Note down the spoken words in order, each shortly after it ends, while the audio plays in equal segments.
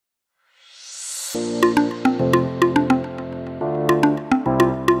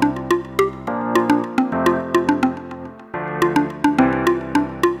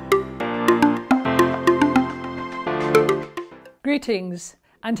Greetings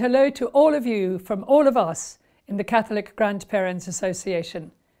and hello to all of you from all of us in the Catholic Grandparents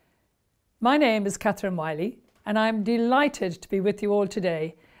Association. My name is Catherine Wiley and I'm delighted to be with you all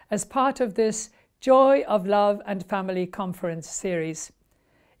today as part of this Joy of Love and Family Conference series.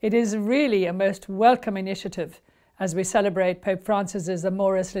 It is really a most welcome initiative as we celebrate Pope Francis's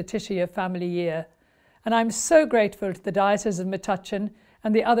Amoris Laetitia Family Year, and I'm so grateful to the Diocese of Metuchen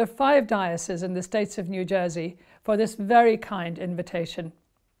and the other 5 dioceses in the states of New Jersey for this very kind invitation.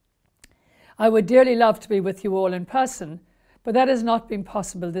 I would dearly love to be with you all in person, but that has not been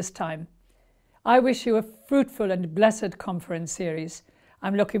possible this time. I wish you a fruitful and blessed conference series.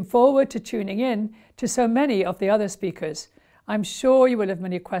 I'm looking forward to tuning in to so many of the other speakers. I'm sure you will have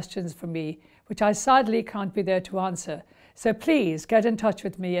many questions for me, which I sadly can't be there to answer. So please get in touch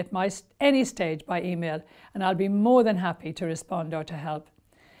with me at any stage by email, and I'll be more than happy to respond or to help.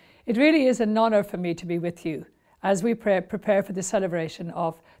 It really is an honour for me to be with you as we prepare for the celebration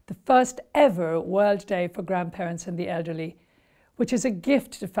of the first ever World Day for Grandparents and the Elderly, which is a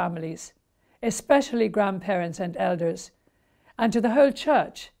gift to families, especially grandparents and elders, and to the whole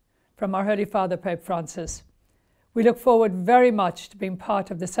Church from our Holy Father Pope Francis. We look forward very much to being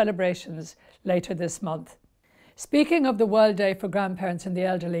part of the celebrations later this month. Speaking of the World Day for Grandparents and the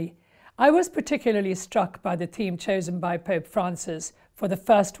Elderly, I was particularly struck by the theme chosen by Pope Francis for the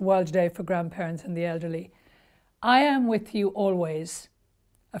first World Day for Grandparents and the Elderly. I am with you always,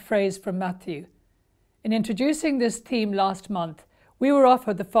 a phrase from Matthew. In introducing this theme last month, we were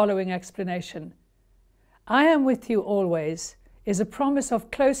offered the following explanation. I am with you always is a promise of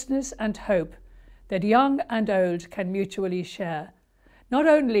closeness and hope that young and old can mutually share. Not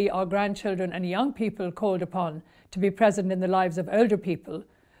only are grandchildren and young people called upon to be present in the lives of older people,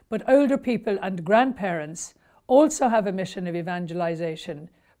 but older people and grandparents also have a mission of evangelization,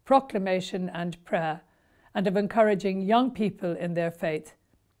 proclamation and prayer, and of encouraging young people in their faith.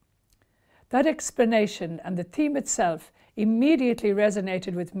 That explanation and the theme itself immediately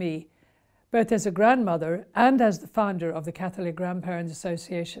resonated with me, both as a grandmother and as the founder of the Catholic Grandparents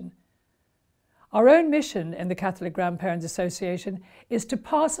Association. Our own mission in the Catholic Grandparents Association is to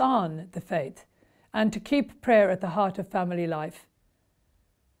pass on the faith and to keep prayer at the heart of family life.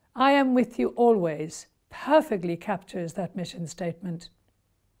 I am with you always perfectly captures that mission statement.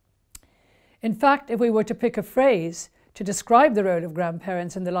 In fact, if we were to pick a phrase to describe the role of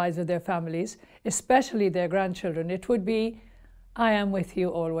grandparents in the lives of their families, especially their grandchildren, it would be, I am with you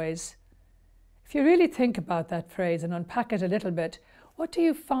always. If you really think about that phrase and unpack it a little bit, what do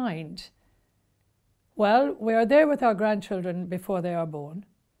you find? Well, we are there with our grandchildren before they are born.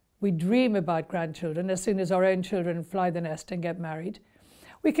 We dream about grandchildren as soon as our own children fly the nest and get married.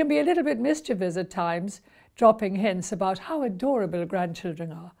 We can be a little bit mischievous at times, dropping hints about how adorable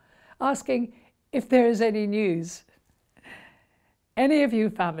grandchildren are, asking if there is any news. Any of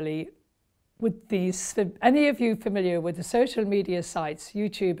you familiar with the social media sites,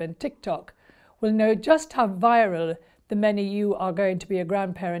 YouTube and TikTok, will know just how viral the many "you are going to be a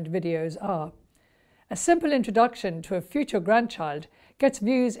grandparent" videos are. A simple introduction to a future grandchild gets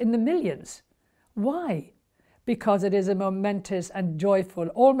views in the millions. Why? Because it is a momentous and joyful,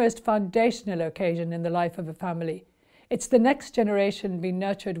 almost foundational occasion in the life of a family. It's the next generation being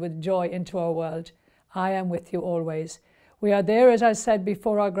nurtured with joy into our world. I am with you always. We are there, as I said,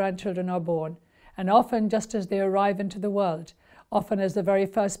 before our grandchildren are born, and often just as they arrive into the world, often as the very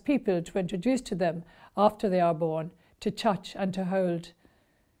first people to introduce to them after they are born, to touch and to hold.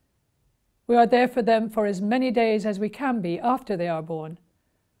 We are there for them for as many days as we can be after they are born.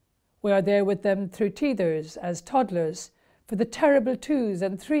 We are there with them through teethers, as toddlers, for the terrible 2s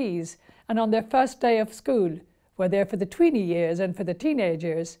and 3s, and on their first day of school. We're there for the tweeny years and for the teenage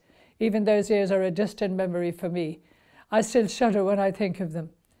years. Even those years are a distant memory for me. I still shudder when I think of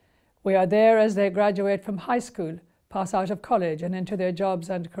them. We are there as they graduate from high school, pass out of college and into their jobs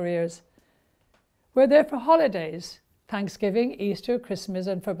and careers. We're there for holidays, Thanksgiving, Easter, Christmas,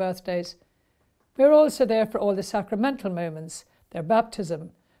 and for birthdays. We're also there for all the sacramental moments, their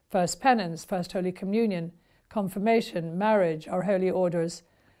baptism, first penance, first Holy Communion, confirmation, marriage, our holy orders.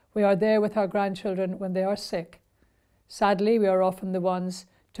 We are there with our grandchildren when they are sick. Sadly, we are often the ones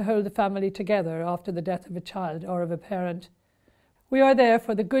to hold the family together after the death of a child or of a parent. We are there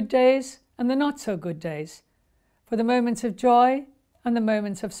for the good days and the not so good days, for the moments of joy and the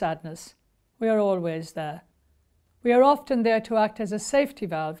moments of sadness. We are always there. We are often there to act as a safety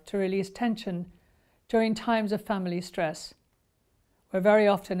valve to release tension during times of family stress. We're very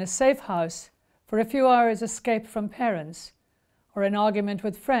often a safe house for a few hours escape from parents, or an argument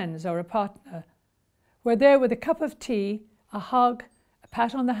with friends or a partner. We're there with a cup of tea, a hug, a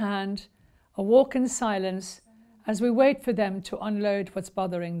pat on the hand, a walk in silence, as we wait for them to unload what's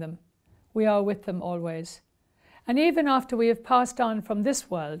bothering them. We are with them always. And even after we have passed on from this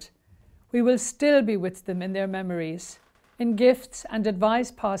world, we will still be with them in their memories, in gifts and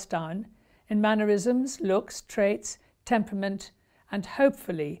advice passed down, in mannerisms, looks, traits, temperament, and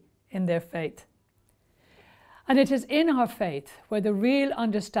hopefully in their faith. And it is in our faith where the real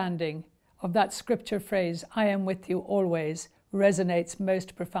understanding of that scripture phrase, "I am with you always," resonates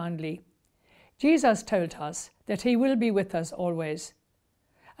most profoundly. Jesus told us that he will be with us always.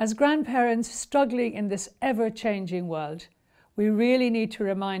 As grandparents struggling in this ever-changing world, we really need to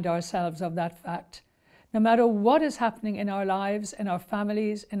remind ourselves of that fact. No matter what is happening in our lives, in our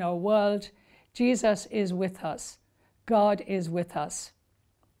families, in our world, Jesus is with us. God is with us.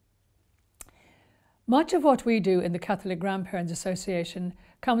 Much of what we do in the Catholic Grandparents Association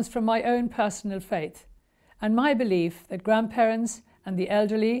comes from my own personal faith and my belief that grandparents and the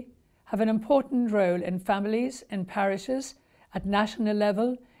elderly have an important role in families, in parishes, at national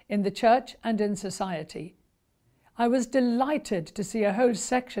level, in the church and in society. I was delighted to see a whole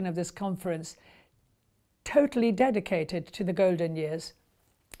section of this conference totally dedicated to the golden years.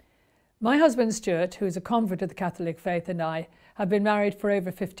 My husband Stuart, who is a convert to the Catholic faith, and I have been married for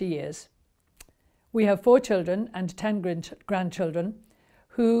over 50 years. We have 4 children and 10 grandchildren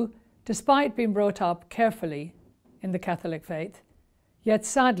who, despite being brought up carefully in the Catholic faith, yet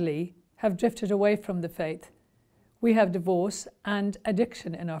sadly have drifted away from the faith. We have divorce and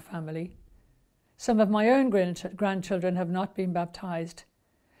addiction in our family. Some of my own grandchildren have not been baptized.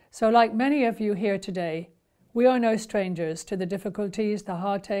 So like many of you here today, we are no strangers to the difficulties, the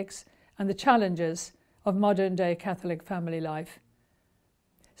heartaches, and the challenges of modern-day Catholic family life.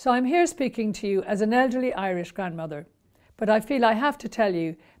 So I'm here speaking to you as an elderly Irish grandmother, but I feel I have to tell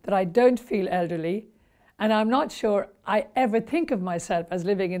you that I don't feel elderly, and I'm not sure I ever think of myself as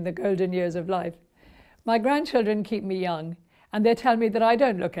living in the golden years of life. My grandchildren keep me young, and they tell me that I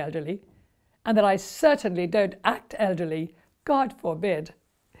don't look elderly, and that I certainly don't act elderly. God forbid.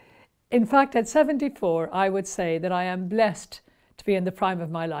 In fact, at 74, I would say that I am blessed to be in the prime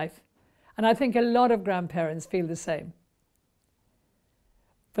of my life, and I think a lot of grandparents feel the same.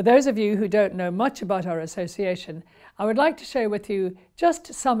 For those of you who don't know much about our association, I would like to share with you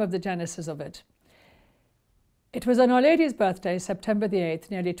just some of the genesis of it. It was on Our Lady's birthday, September the 8th,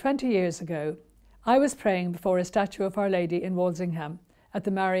 nearly 20 years ago. I was praying before a statue of Our Lady in Walsingham at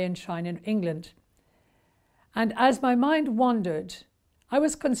the Marian Shrine in England. And as my mind wandered, I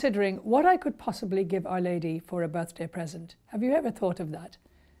was considering what I could possibly give Our Lady for a birthday present. Have you ever thought of that?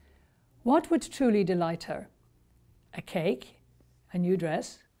 What would truly delight her? A cake? A new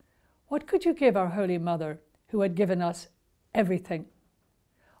dress? What could you give our Holy Mother, who had given us everything?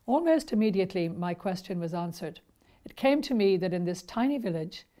 Almost immediately, my question was answered. It came to me that in this tiny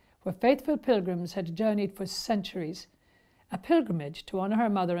village, where faithful pilgrims had journeyed for centuries, a pilgrimage to honour her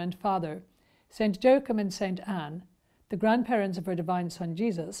mother and father, St. Joachim and St. Anne, the grandparents of her divine Son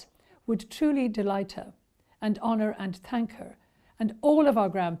Jesus, would truly delight her and honour and thank her, and all of our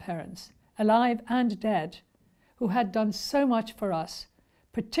grandparents, alive and dead, who had done so much for us,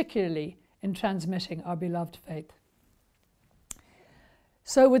 particularly in transmitting our beloved faith.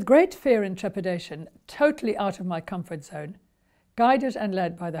 So with great fear and trepidation, totally out of my comfort zone, guided and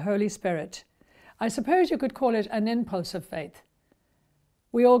led by the Holy Spirit, I suppose you could call it an impulse of faith,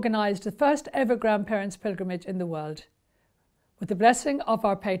 we organised the first ever grandparents' pilgrimage in the world. With the blessing of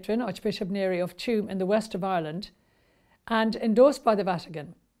our patron, Archbishop Neri of Tuam in the west of Ireland, and endorsed by the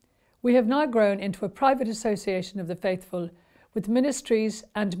Vatican, we have now grown into a private association of the faithful with ministries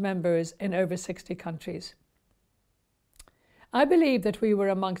and members in over 60 countries. I believe that we were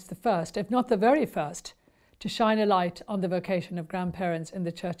amongst the first, if not the very first, to shine a light on the vocation of grandparents in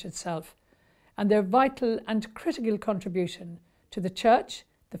the Church itself and their vital and critical contribution to the Church,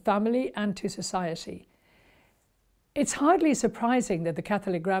 the family, and to society. It's hardly surprising that the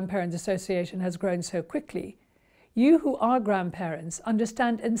Catholic Grandparents Association has grown so quickly. You who are grandparents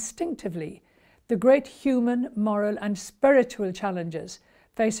understand instinctively the great human, moral, and spiritual challenges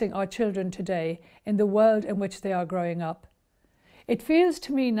facing our children today in the world in which they are growing up. It feels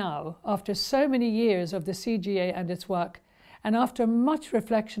to me now, after so many years of the CGA and its work, and after much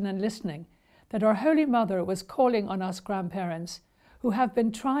reflection and listening, that our Holy Mother was calling on us grandparents who have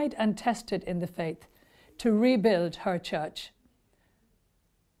been tried and tested in the faith to rebuild her church.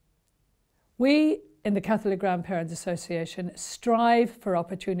 We in the Catholic Grandparents Association strive for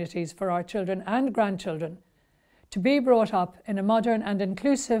opportunities for our children and grandchildren to be brought up in a modern and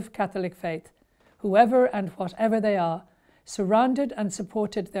inclusive Catholic faith, whoever and whatever they are, surrounded and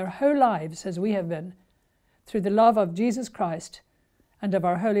supported their whole lives as we have been, through the love of Jesus Christ and of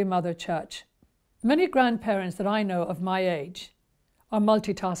our Holy Mother Church. Many grandparents that I know of my age are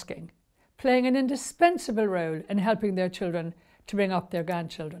multitasking, playing an indispensable role in helping their children to bring up their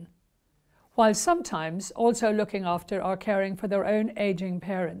grandchildren, while sometimes also looking after or caring for their own aging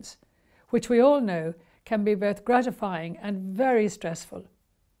parents, which we all know can be both gratifying and very stressful.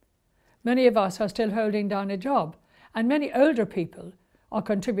 Many of us are still holding down a job, and many older people are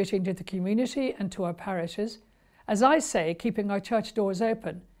contributing to the community and to our parishes, as I say, keeping our church doors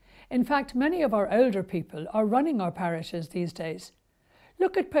open. In fact, many of our older people are running our parishes these days.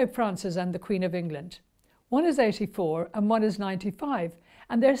 Look at Pope Francis and the Queen of England. One is 84 and one is 95,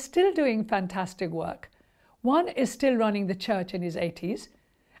 and they're still doing fantastic work. One is still running the church in his 80s,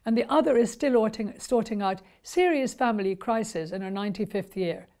 and the other is still sorting out serious family crises in her 95th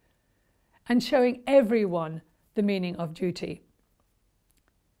year, and showing everyone the meaning of duty.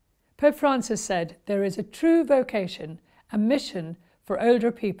 Pope Francis said there is a true vocation, a mission for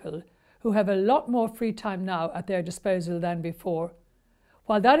older people who have a lot more free time now at their disposal than before.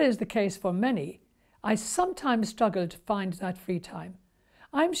 While that is the case for many, I sometimes struggle to find that free time.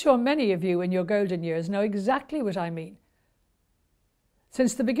 I'm sure many of you in your golden years know exactly what I mean.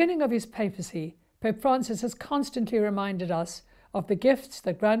 Since the beginning of his papacy, Pope Francis has constantly reminded us of the gifts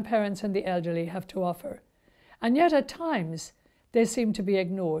that grandparents and the elderly have to offer. And yet at times, they seem to be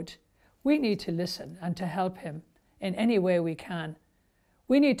ignored. We need to listen and to help him in any way we can.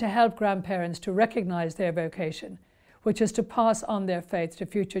 We need to help grandparents to recognize their vocation, which is to pass on their faith to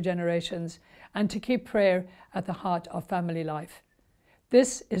future generations and to keep prayer at the heart of family life.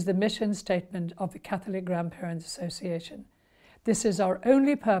 This is the mission statement of the Catholic Grandparents Association. This is our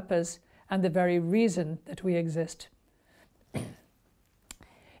only purpose and the very reason that we exist.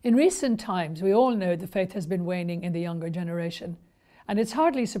 In recent times, we all know the faith has been waning in the younger generation, and it's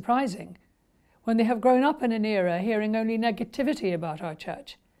hardly surprising when they have grown up in an era hearing only negativity about our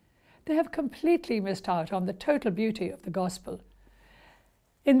church. They have completely missed out on the total beauty of the gospel.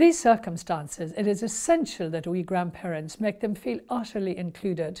 In these circumstances, it is essential that we grandparents make them feel utterly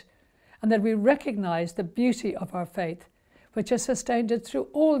included, and that we recognize the beauty of our faith, which has sustained it through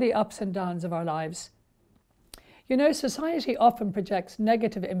all the ups and downs of our lives. You know, society often projects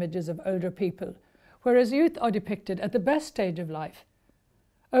negative images of older people, whereas youth are depicted at the best stage of life.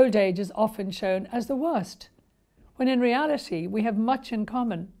 Old age is often shown as the worst, when in reality we have much in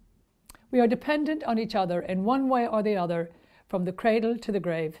common. We are dependent on each other in one way or the other, from the cradle to the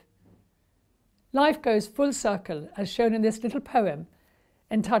grave. Life goes full circle, as shown in this little poem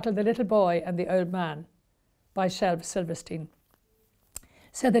entitled The Little Boy and the Old Man by Shelf Silverstein.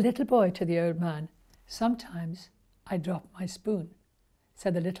 Said the little boy to the old man, "Sometimes I drop my spoon."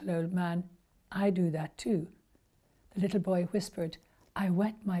 Said the little old man, "I do that too." The little boy whispered, "I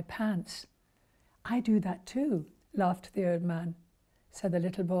wet my pants." "I do that too," laughed the old man. Said the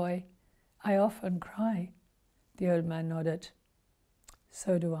little boy, "I often cry." The old man nodded.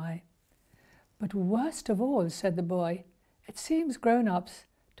 "So do I." "But worst of all," said the boy, "it seems grown-ups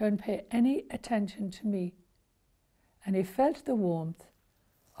don't pay any attention to me." And he felt the warmth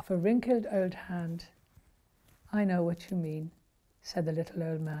of a wrinkled old hand. "I know what you mean," said the little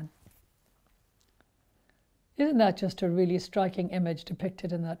old man. Isn't that just a really striking image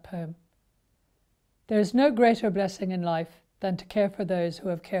depicted in that poem? There is no greater blessing in life than to care for those who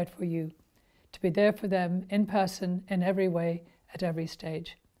have cared for you, to be there for them in person, in every way, at every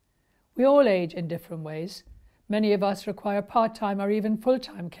stage. We all age in different ways. Many of us require part-time or even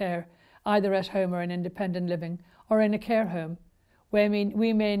full-time care, either at home or in independent living, or in a care home, where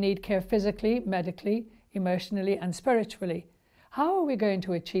we may need care physically, medically, emotionally, and spiritually. How are we going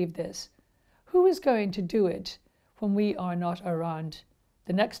to achieve this? Who is going to do it when we are not around?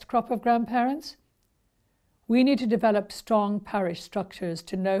 The next crop of grandparents? We need to develop strong parish structures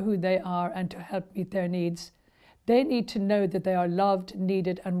to know who they are and to help meet their needs. They need to know that they are loved,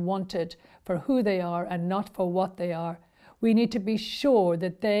 needed, and wanted for who they are and not for what they are. We need to be sure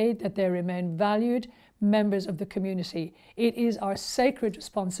that they remain valued members of the community. It is our sacred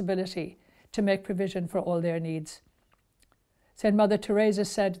responsibility to make provision for all their needs. St. Mother Teresa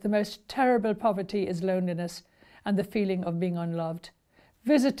said, "The most terrible poverty is loneliness and the feeling of being unloved."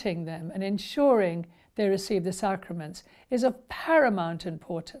 Visiting them and ensuring they receive the sacraments is of paramount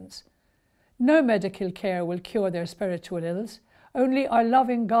importance. No medical care will cure their spiritual ills. Only our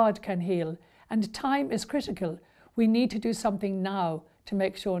loving God can heal, and time is critical. We need to do something now to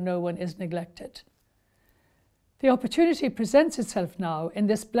make sure no one is neglected. The opportunity presents itself now in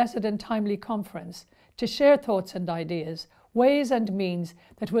this blessed and timely conference to share thoughts and ideas, ways and means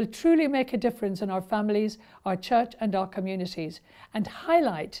that will truly make a difference in our families, our church and our communities, and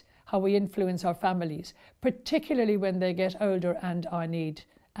highlight how we influence our families, particularly when they get older and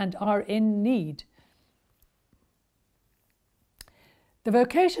are in need The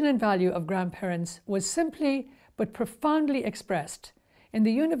vocation and value of grandparents was simply but profoundly expressed in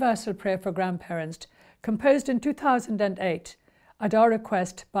the Universal Prayer for Grandparents, composed in 2008 at our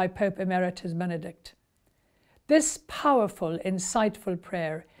request by Pope Emeritus Benedict. This powerful, insightful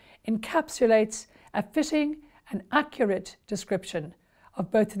prayer encapsulates a fitting and accurate description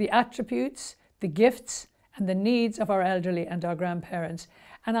of both the attributes, the gifts, and the needs of our elderly and our grandparents,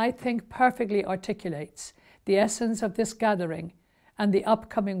 and I think perfectly articulates the essence of this gathering and the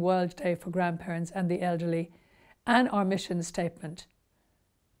upcoming World Day for Grandparents and the Elderly, and our mission statement.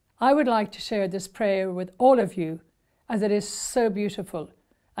 I would like to share this prayer with all of you, as it is so beautiful,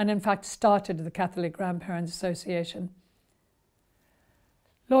 and in fact started the Catholic Grandparents Association.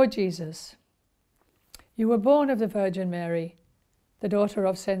 Lord Jesus, you were born of the Virgin Mary, the daughter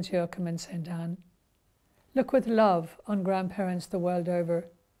of Saint Joachim and Saint Anne. Look with love on grandparents the world over.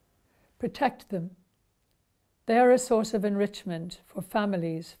 Protect them. They are a source of enrichment for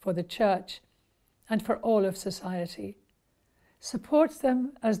families, for the Church, and for all of society. Support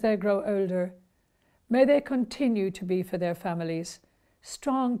them as they grow older. May they continue to be for their families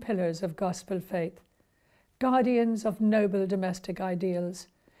strong pillars of gospel faith, guardians of noble domestic ideals,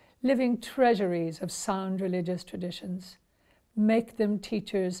 living treasuries of sound religious traditions. Make them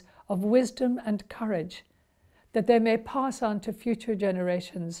teachers of wisdom and courage, that they may pass on to future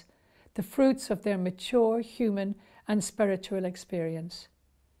generations the fruits of their mature human and spiritual experience.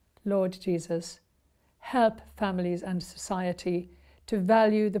 Lord Jesus, help families and society to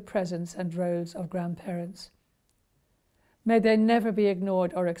value the presence and roles of grandparents. May they never be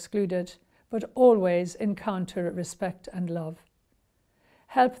ignored or excluded, but always encounter respect and love.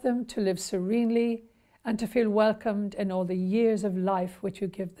 Help them to live serenely and to feel welcomed in all the years of life which you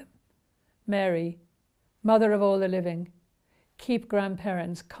give them. Mary, Mother of all the living, keep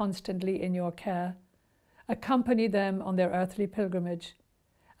grandparents constantly in your care, accompany them on their earthly pilgrimage,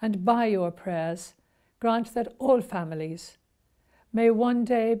 and by your prayers, grant that all families may one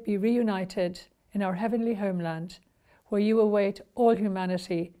day be reunited in our heavenly homeland, where you await all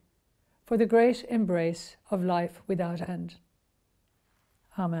humanity for the great embrace of life without end.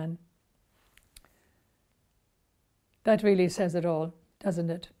 Amen. That really says it all, doesn't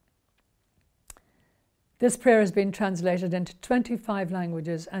it? This prayer has been translated into 25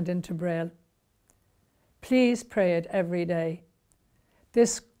 languages and into Braille. Please pray it every day.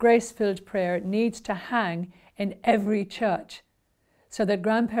 This grace-filled prayer needs to hang in every church so that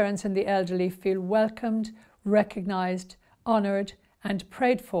grandparents and the elderly feel welcomed, recognized, honored, and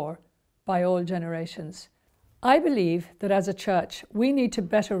prayed for by all generations. I believe that as a church, we need to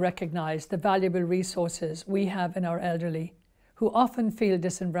better recognize the valuable resources we have in our elderly, who often feel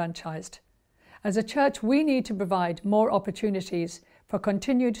disenfranchised. As a church, we need to provide more opportunities for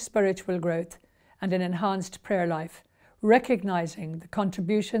continued spiritual growth and an enhanced prayer life, recognizing the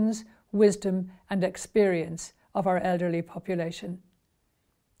contributions, wisdom, and experience of our elderly population.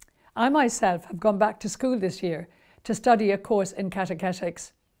 I myself have gone back to school this year to study a course in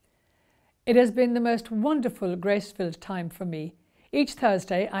catechetics. It has been the most wonderful, grace-filled time for me. Each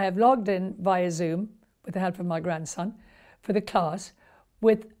Thursday, I have logged in via Zoom, with the help of my grandson, for the class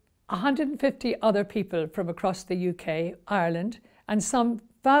with 150 other people from across the UK, Ireland, and some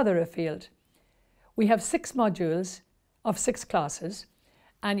further afield. We have 6 modules of 6 classes,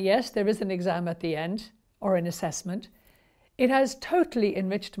 and yes, there is an exam at the end, or an assessment. It has totally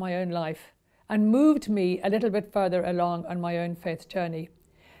enriched my own life and moved me a little bit further along on my own faith journey.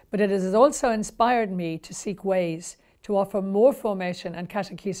 But it has also inspired me to seek ways to offer more formation and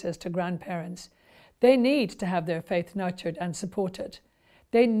catechesis to grandparents. They need to have their faith nurtured and supported.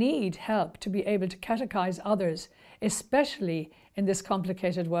 They need help to be able to catechize others, especially in this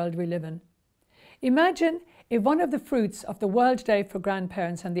complicated world we live in. Imagine if one of the fruits of the World Day for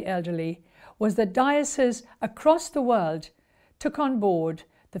Grandparents and the Elderly was that dioceses across the world took on board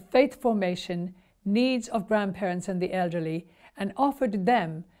the faith formation needs of grandparents and the elderly and offered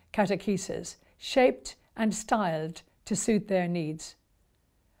them catechesis, shaped and styled to suit their needs.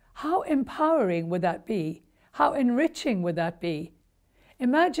 How empowering would that be? How enriching would that be?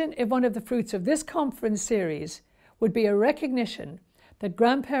 Imagine if one of the fruits of this conference series would be a recognition that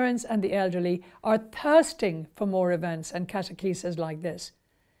grandparents and the elderly are thirsting for more events and catechesis like this.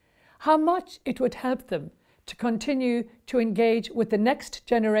 How much it would help them to continue to engage with the next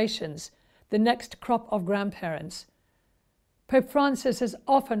generations, the next crop of grandparents. Pope Francis has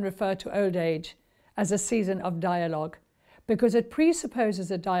often referred to old age as a season of dialogue because it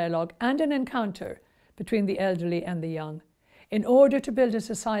presupposes a dialogue and an encounter between the elderly and the young in order to build a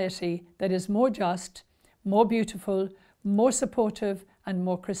society that is more just, more beautiful, more supportive, and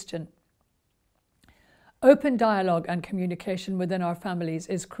more Christian. Open dialogue and communication within our families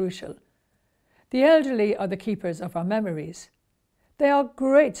is crucial. The elderly are the keepers of our memories. They are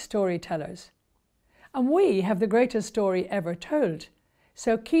great storytellers. And we have the greatest story ever told,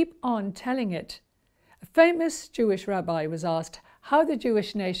 so keep on telling it. A famous Jewish rabbi was asked how the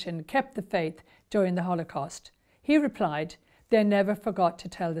Jewish nation kept the faith during the Holocaust. He replied, "They never forgot to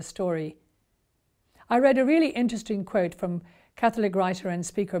tell the story." I read a really interesting quote from Catholic writer and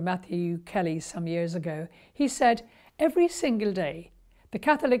speaker Matthew Kelly some years ago. He said, "Every single day, the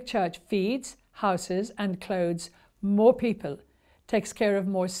Catholic Church feeds, houses and clothes more people, takes care of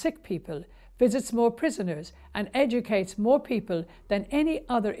more sick people, visits more prisoners, and educates more people than any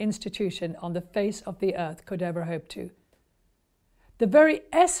other institution on the face of the earth could ever hope to." The very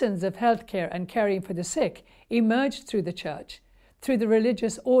essence of healthcare and caring for the sick emerged through the Church, through the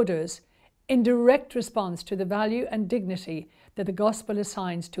religious orders, in direct response to the value and dignity that the Gospel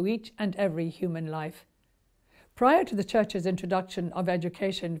assigns to each and every human life. Prior to the Church's introduction of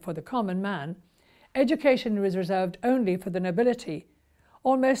education for the common man, education was reserved only for the nobility.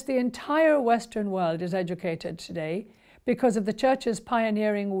 Almost the entire Western world is educated today because of the Church's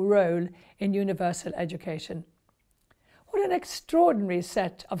pioneering role in universal education. What an extraordinary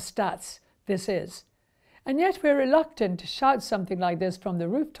set of stats this is. And yet we're reluctant to shout something like this from the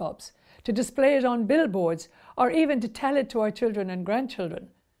rooftops, to display it on billboards, or even to tell it to our children and grandchildren.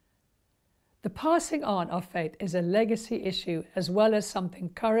 The passing on of faith is a legacy issue as well as something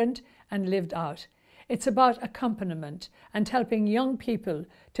current and lived out. It's about accompaniment and helping young people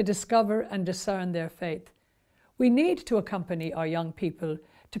to discover and discern their faith. We need to accompany our young people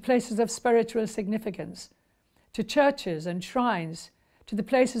to places of spiritual significance, to churches and shrines, to the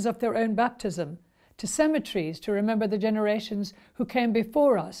places of their own baptism, to cemeteries to remember the generations who came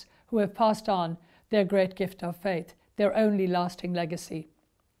before us, who have passed on their great gift of faith, their only lasting legacy.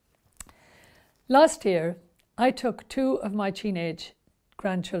 Last year, I took 2 of my teenage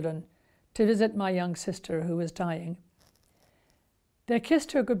grandchildren to visit my young sister who was dying. They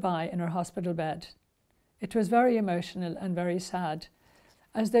kissed her goodbye in her hospital bed. It was very emotional and very sad,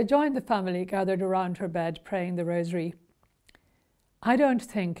 as they joined the family gathered around her bed praying the rosary. I don't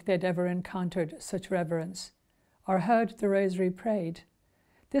think they'd ever encountered such reverence or heard the rosary prayed.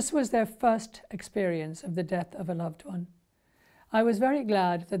 This was their first experience of the death of a loved one. I was very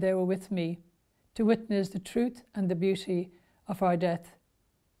glad that they were with me to witness the truth and the beauty of our death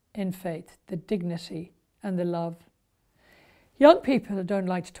in faith, the dignity and the love. Young people don't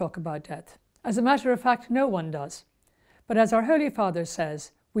like to talk about death. As a matter of fact, no one does. But as our Holy Father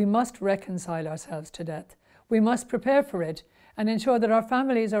says, we must reconcile ourselves to death. We must prepare for it and ensure that our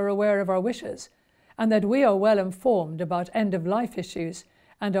families are aware of our wishes and that we are well informed about end-of-life issues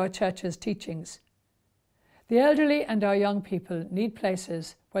and our Church's teachings. The elderly and our young people need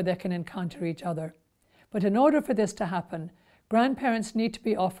places where they can encounter each other. But in order for this to happen, grandparents need to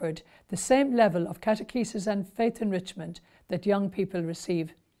be offered the same level of catechesis and faith enrichment that young people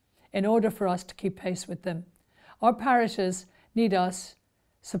receive in order for us to keep pace with them. Our parishes need us,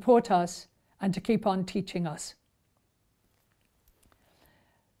 support us, and to keep on teaching us.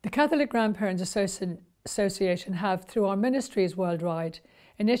 The Catholic Grandparents Association have, through our ministries worldwide,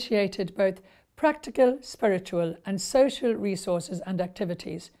 initiated both practical, spiritual, and social resources and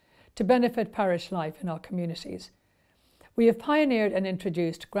activities to benefit parish life in our communities. We have pioneered and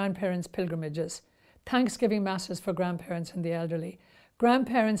introduced grandparents' pilgrimages, Thanksgiving masses for grandparents and the elderly,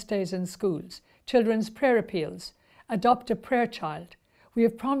 grandparents' days in schools, children's prayer appeals, adopt a prayer child. We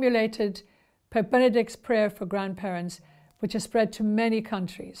have promulgated Pope Benedict's prayer for grandparents, which has spread to many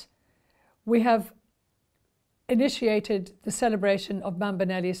countries. We have initiated the celebration of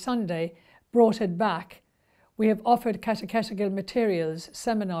Bambinelli Sunday, brought it back. We have offered catechetical materials,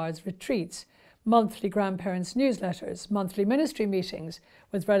 seminars, retreats, monthly grandparents' newsletters, monthly ministry meetings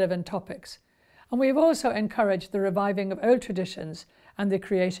with relevant topics. And we have also encouraged the reviving of old traditions and the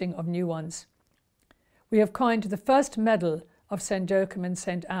creating of new ones. We have coined the first medal of St. Joachim and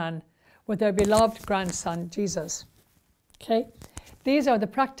St. Anne with their beloved grandson, Jesus. Okay? These are the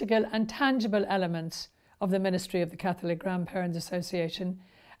practical and tangible elements of the ministry of the Catholic Grandparents Association,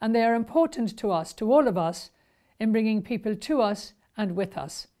 and they are important to us, to all of us, in bringing people to us and with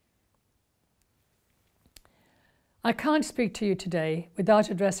us. I can't speak to you today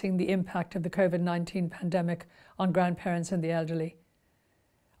without addressing the impact of the COVID-19 pandemic on grandparents and the elderly.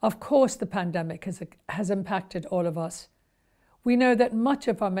 Of course, the pandemic has impacted all of us. We know that much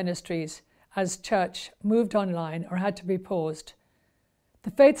of our ministries as Church moved online or had to be paused. The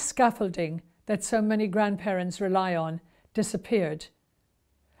faith scaffolding that so many grandparents rely on disappeared.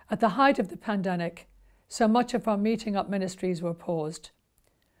 At the height of the pandemic, so much of our meeting up ministries were paused.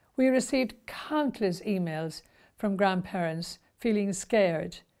 We received countless emails from grandparents feeling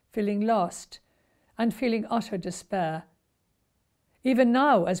scared, feeling lost, and feeling utter despair. Even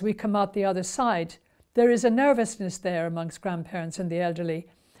now, as we come out the other side, there is a nervousness there amongst grandparents and the elderly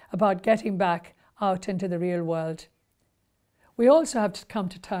about getting back out into the real world. We also have to come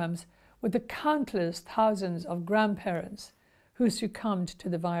to terms with the countless thousands of grandparents who succumbed to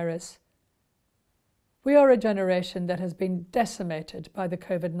the virus. We are a generation that has been decimated by the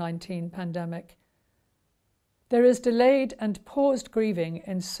COVID-19 pandemic. There is delayed and paused grieving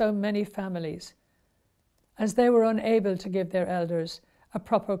in so many families, as they were unable to give their elders a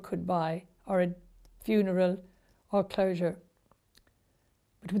proper goodbye or a funeral or closure.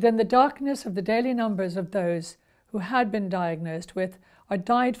 But within the darkness of the daily numbers of those who had been diagnosed with or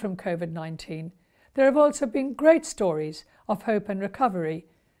died from COVID-19, there have also been great stories of hope and recovery.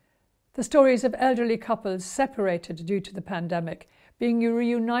 The stories of elderly couples separated due to the pandemic being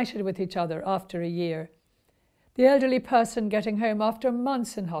reunited with each other after a year. The elderly person getting home after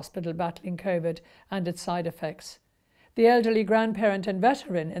months in hospital battling COVID and its side effects. The elderly grandparent and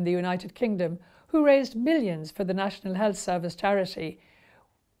veteran in the United Kingdom who raised millions for the National Health Service charity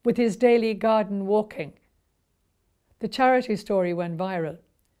with his daily garden walking. The charity story went viral.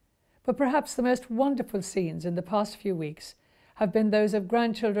 But perhaps the most wonderful scenes in the past few weeks have been those of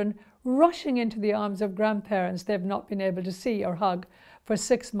grandchildren rushing into the arms of grandparents they've not been able to see or hug for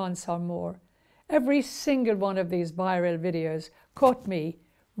 6 months or more. Every single one of these viral videos caught me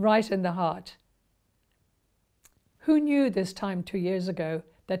right in the heart. Who knew this time 2 years ago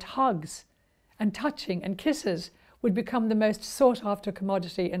that hugs and touching and kisses would become the most sought-after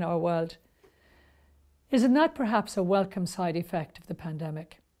commodity in our world? Isn't that perhaps a welcome side effect of the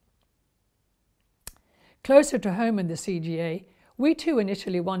pandemic? Closer to home in the CGA, we too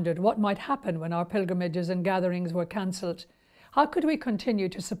initially wondered what might happen when our pilgrimages and gatherings were cancelled. How could we continue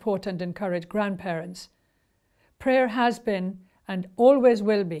to support and encourage grandparents? Prayer has been and always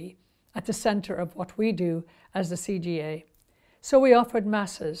will be at the centre of what we do as the CGA. So we offered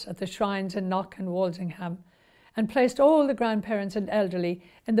masses at the shrines in Knock and Walsingham and placed all the grandparents and elderly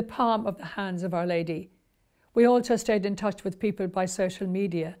in the palm of the hands of Our Lady. We also stayed in touch with people by social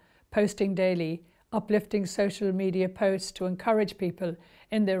media, posting daily, uplifting social media posts to encourage people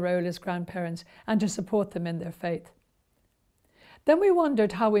in their role as grandparents and to support them in their faith. Then we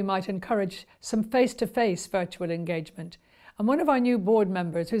wondered how we might encourage some face-to-face virtual engagement, and one of our new board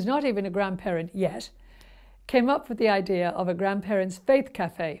members, who's not even a grandparent yet, came up with the idea of a grandparents' faith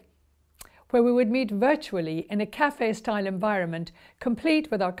cafe, where we would meet virtually in a cafe-style environment, complete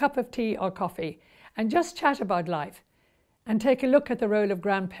with our cup of tea or coffee, and just chat about life, and take a look at the role of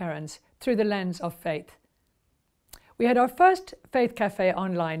grandparents through the lens of faith. We had our first faith cafe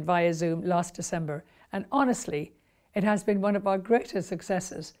online via Zoom last December, and honestly, it has been one of our greatest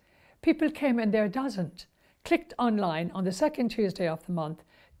successes. People came in their dozens, clicked online on the second Tuesday of the month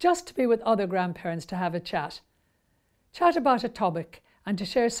just to be with other grandparents to have a chat about a topic and to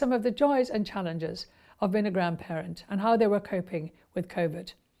share some of the joys and challenges of being a grandparent and how they were coping with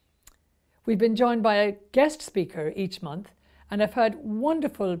COVID. We've been joined by a guest speaker each month and have heard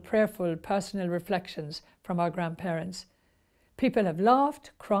wonderful, prayerful, personal reflections from our grandparents. People have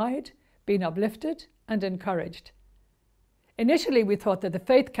laughed, cried, been uplifted and encouraged. Initially, we thought that the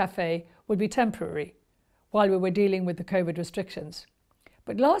Faith Cafe would be temporary while we were dealing with the COVID restrictions.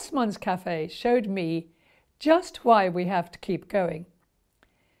 But last month's cafe showed me just why we have to keep going.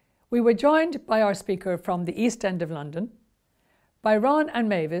 We were joined by our speaker from the East End of London, by Ron and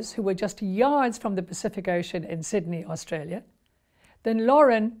Mavis, who were just yards from the Pacific Ocean in Sydney, Australia. Then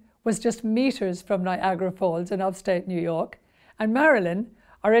Lauren was just meters from Niagara Falls in upstate New York, and Marilyn,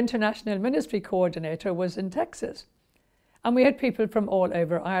 our international ministry coordinator, was in Texas. And we had people from all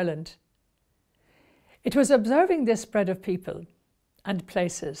over Ireland. It was observing this spread of people and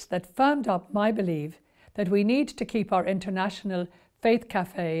places that firmed up my belief that we need to keep our international faith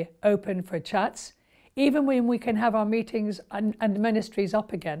cafe open for chats, even when we can have our meetings and ministries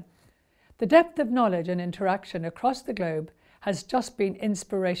up again. The depth of knowledge and interaction across the globe has just been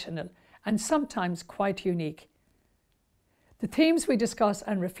inspirational and sometimes quite unique. The themes we discuss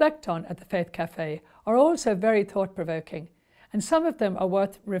and reflect on at the Faith Cafe are also very thought-provoking, and some of them are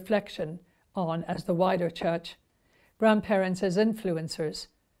worth reflection on as the wider church. Grandparents as influencers,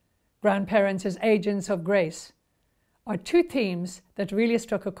 grandparents as agents of grace, are two themes that really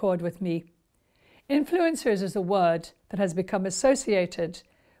struck a chord with me. Influencers is a word that has become associated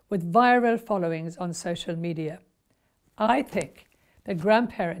with viral followings on social media. I think that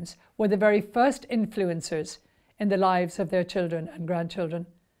grandparents were the very first influencers in the lives of their children and grandchildren.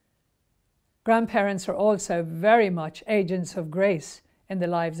 Grandparents are also very much agents of grace in the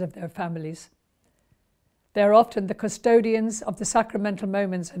lives of their families. They are often the custodians of the sacramental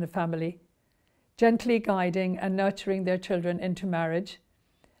moments in a family, gently guiding and nurturing their children into marriage,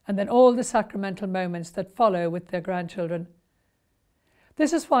 and then all the sacramental moments that follow with their grandchildren.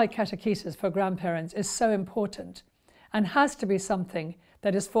 This is why catechesis for grandparents is so important and has to be something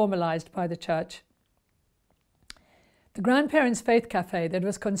that is formalized by the Church. The Grandparents' Faith Cafe that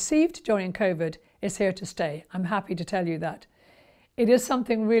was conceived during COVID is here to stay. I'm happy to tell you that. It is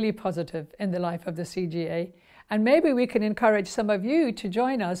something really positive in the life of the CGA, and maybe we can encourage some of you to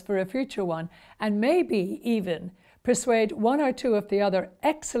join us for a future one, and maybe even persuade one or two of the other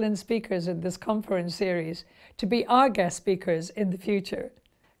excellent speakers in this conference series to be our guest speakers in the future.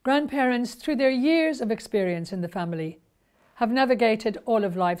 Grandparents, through their years of experience in the family, have navigated all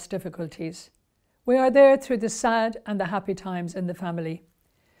of life's difficulties. We are there through the sad and the happy times in the family.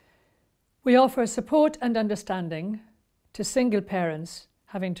 We offer support and understanding to single parents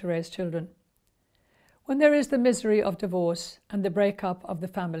having to raise children. When there is the misery of divorce and the breakup of the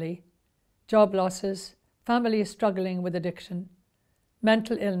family, job losses, families struggling with addiction,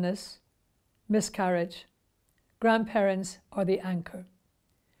 mental illness, miscarriage, grandparents are the anchor.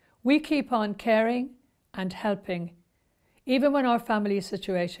 We keep on caring and helping, even when our family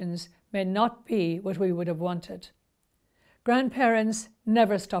situations may not be what we would have wanted. Grandparents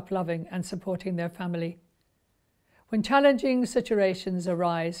never stop loving and supporting their family. When challenging situations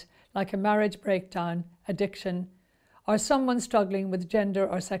arise, like a marriage breakdown, addiction, or someone struggling with gender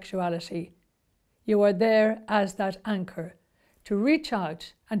or sexuality, you are there as that anchor to reach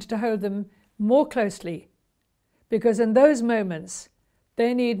out and to hold them more closely, because in those moments,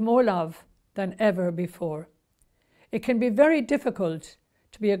 they need more love than ever before. It can be very difficult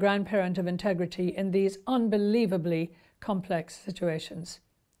to be a grandparent of integrity in these unbelievably complex situations.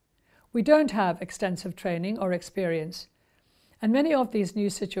 We don't have extensive training or experience, and many of these new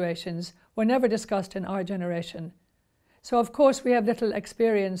situations were never discussed in our generation. So of course we have little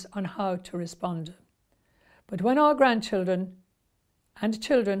experience on how to respond. But when our grandchildren and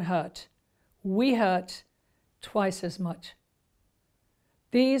children hurt, we hurt twice as much.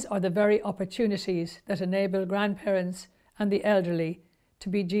 These are the very opportunities that enable grandparents and the elderly to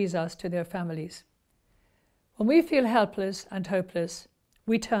be Jesus to their families. When we feel helpless and hopeless,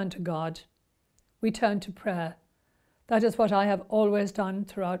 we turn to God. We turn to prayer. That is what I have always done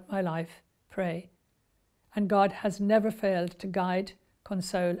throughout my life, pray. And God has never failed to guide,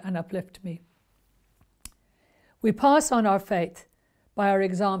 console, and uplift me. We pass on our faith by our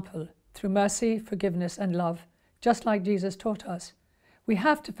example through mercy, forgiveness, and love, just like Jesus taught us. We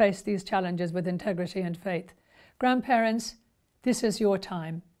have to face these challenges with integrity and faith. Grandparents, this is your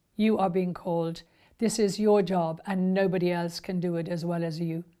time. You are being called. This is your job, and nobody else can do it as well as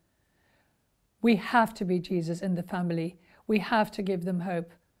you. We have to be Jesus in the family. We have to give them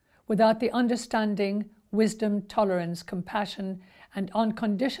hope. Without the understanding, wisdom, tolerance, compassion, and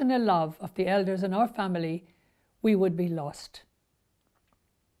unconditional love of the elders in our family, we would be lost.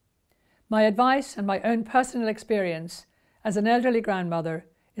 My advice and my own personal experience as an elderly grandmother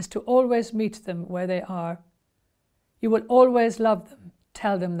is to always meet them where they are. You will always love them.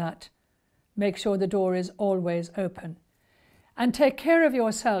 Tell them that. Make sure the door is always open. And take care of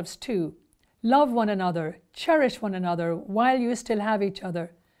yourselves too. Love one another, cherish one another while you still have each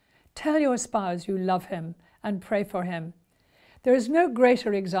other. Tell your spouse you love him and pray for him. There is no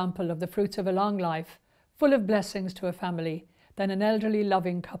greater example of the fruits of a long life, full of blessings to a family, than an elderly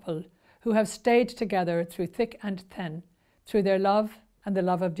loving couple who have stayed together through thick and thin, through their love and the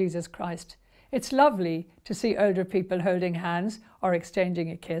love of Jesus Christ. It's lovely to see older people holding hands or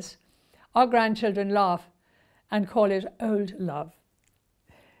exchanging a kiss. Our grandchildren laugh and call it old love.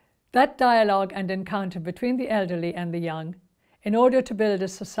 That dialogue and encounter between the elderly and the young, in order to build a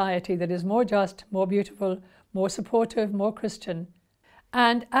society that is more just, more beautiful, more supportive, more Christian.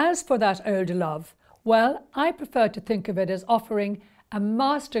 And as for that old love, well, I prefer to think of it as offering a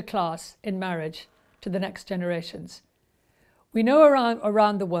masterclass in marriage to the next generations. We know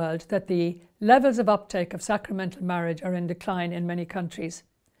around the world that the levels of uptake of sacramental marriage are in decline in many countries.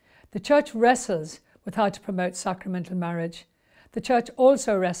 The Church wrestles with how to promote sacramental marriage. The Church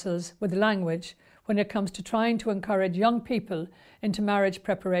also wrestles with language when it comes to trying to encourage young people into marriage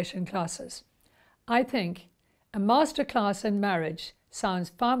preparation classes. I think a masterclass in marriage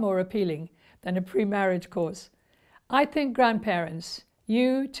sounds far more appealing than a pre-marriage course. I think grandparents,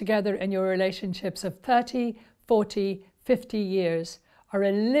 you together in your relationships of 30, 40, 50 years, are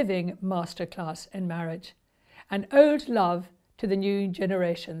a living masterclass in marriage, an old love to the new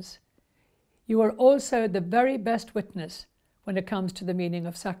generations. You are also the very best witness when it comes to the meaning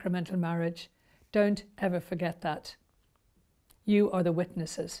of sacramental marriage. Don't ever forget that. You are the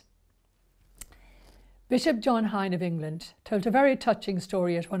witnesses. Bishop John Hine of England told a very touching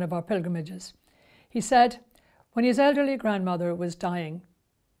story at one of our pilgrimages. He said, when his elderly grandmother was dying,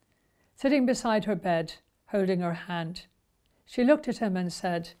 sitting beside her bed, holding her hand, she looked at him and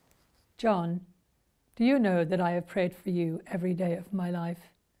said, "John, do you know that I have prayed for you every day of my life?"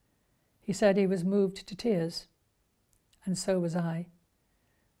 He said he was moved to tears, and so was I.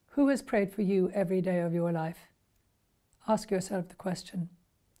 Who has prayed for you every day of your life? Ask yourself the question.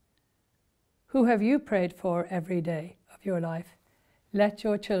 Who have you prayed for every day of your life? Let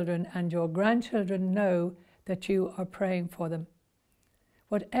your children and your grandchildren know that you are praying for them.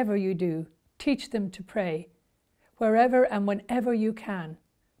 Whatever you do, teach them to pray. Wherever and whenever you can,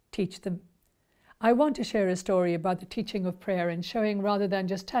 teach them. I want to share a story about the teaching of prayer and showing rather than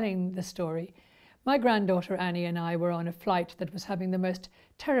just telling the story. My granddaughter Annie and I were on a flight that was having the most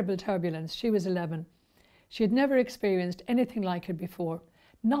terrible turbulence. She was 11. She had never experienced anything like it before.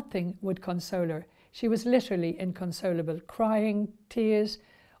 Nothing would console her. She was literally inconsolable, crying, tears,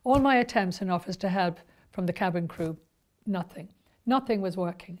 all my attempts and offers to help from the cabin crew. Nothing. Nothing was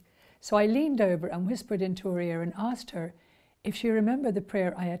working. So I leaned over and whispered into her ear and asked her if she remembered the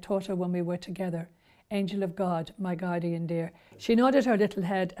prayer I had taught her when we were together. Angel of God, my guardian dear. She nodded her little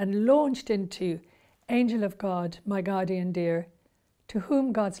head and launched into, Angel of God, my guardian dear, to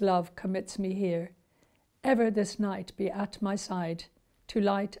whom God's love commits me here, ever this night be at my side, to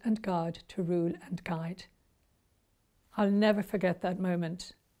light and guard, to rule and guide. I'll never forget that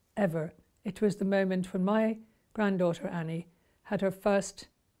moment, ever. It was the moment when my granddaughter Annie had her first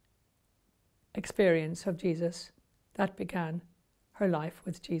experience of Jesus. That began her life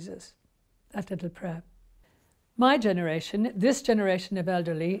with Jesus, that little prayer. My generation, this generation of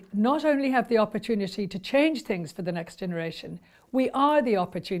elderly, not only have the opportunity to change things for the next generation, we are the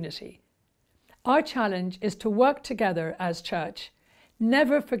opportunity. Our challenge is to work together as church,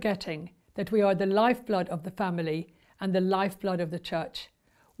 never forgetting that we are the lifeblood of the family and the lifeblood of the church.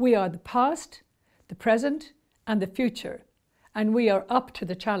 We are the past, the present, and the future, and we are up to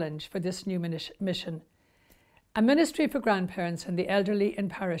the challenge for this new mission. A ministry for grandparents and the elderly in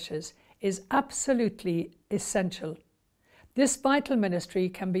parishes is absolutely essential. This vital ministry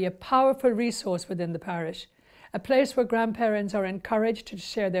can be a powerful resource within the parish, a place where grandparents are encouraged to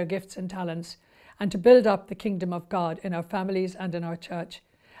share their gifts and talents and to build up the kingdom of God in our families and in our church,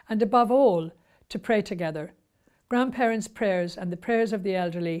 and above all, to pray together. Grandparents' prayers and the prayers of the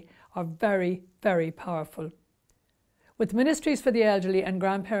elderly are very, very powerful. With ministries for the elderly and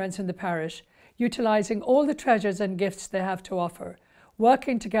grandparents in the parish, utilising all the treasures and gifts they have to offer,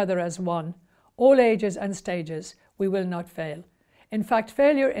 working together as one, all ages and stages, we will not fail. In fact,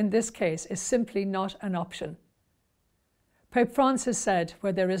 failure in this case is simply not an option. Pope Francis said,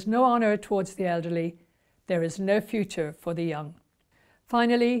 where there is no honour towards the elderly, there is no future for the young.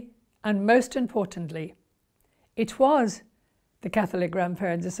 Finally, and most importantly, it was the Catholic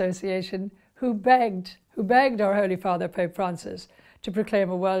Grandparents Association who begged our Holy Father, Pope Francis, to proclaim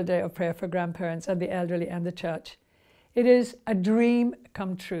a World Day of Prayer for grandparents and the elderly and the church. It is a dream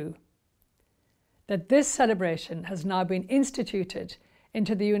come true that this celebration has now been instituted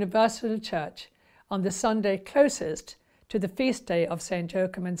into the Universal Church on the Sunday closest to the feast day of St.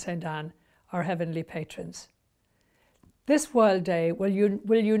 Joachim and St. Anne, our heavenly patrons. This World Day will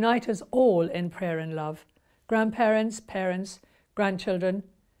unite us all in prayer and love, grandparents, parents, grandchildren,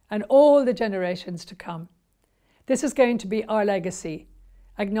 and all the generations to come. This is going to be our legacy,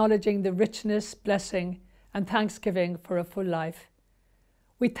 acknowledging the richness, blessing, and thanksgiving for a full life.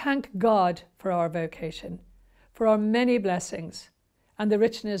 We thank God for our vocation, for our many blessings, and the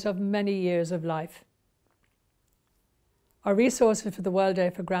richness of many years of life. Our resources for the World Day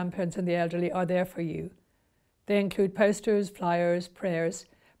for grandparents and the elderly are there for you. They include posters, flyers, prayers.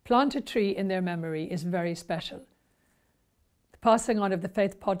 Plant a tree in their memory is very special. The passing on of the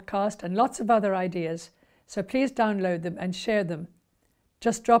Faith podcast and lots of other ideas, so please download them and share them.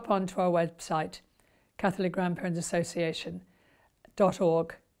 Just drop onto our website,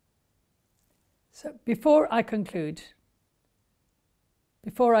 catholicgrandparentsassociation.org. So before I conclude,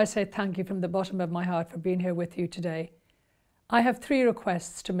 before I say thank you from the bottom of my heart for being here with you today, I have 3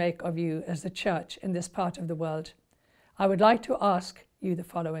 requests to make of you as the church in this part of the world. I would like to ask you the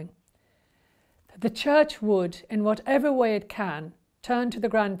following. That the church would, in whatever way it can, turn to the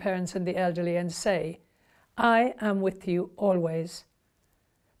grandparents and the elderly and say, I am with you always.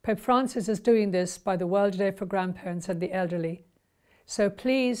 Pope Francis is doing this by the World Day for grandparents and the elderly. So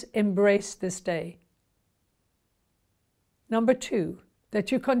please embrace this day. Number 2,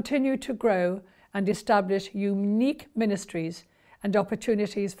 that you continue to grow and establish unique ministries and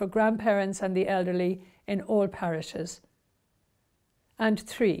opportunities for grandparents and the elderly in all parishes. And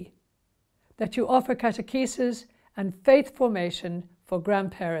 3, that you offer catechesis and faith formation for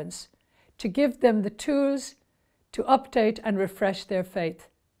grandparents to give them the tools to update and refresh their faith.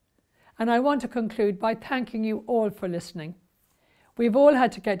 And I want to conclude by thanking you all for listening. We've all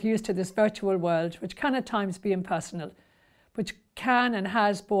had to get used to this virtual world, which can at times be impersonal, which can and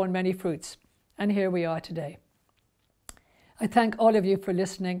has borne many fruits. And here we are today. I thank all of you for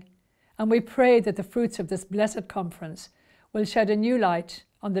listening, and we pray that the fruits of this blessed conference will shed a new light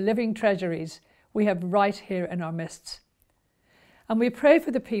on the living treasuries we have right here in our midst. And we pray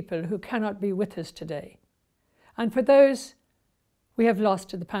for the people who cannot be with us today, and for those we have lost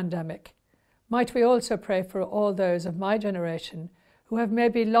to the pandemic. Might we also pray for all those of my generation who have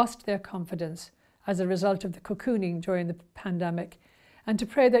maybe lost their confidence as a result of the cocooning during the pandemic, and to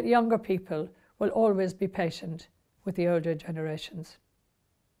pray that younger people will always be patient with the older generations.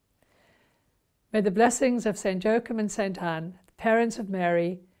 May the blessings of St. Joachim and St. Anne, the parents of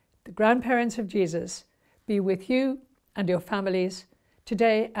Mary, the grandparents of Jesus, be with you and your families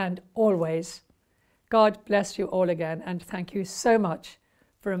today and always. God bless you all again, and thank you so much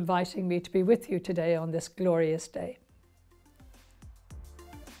for inviting me to be with you today on this glorious day.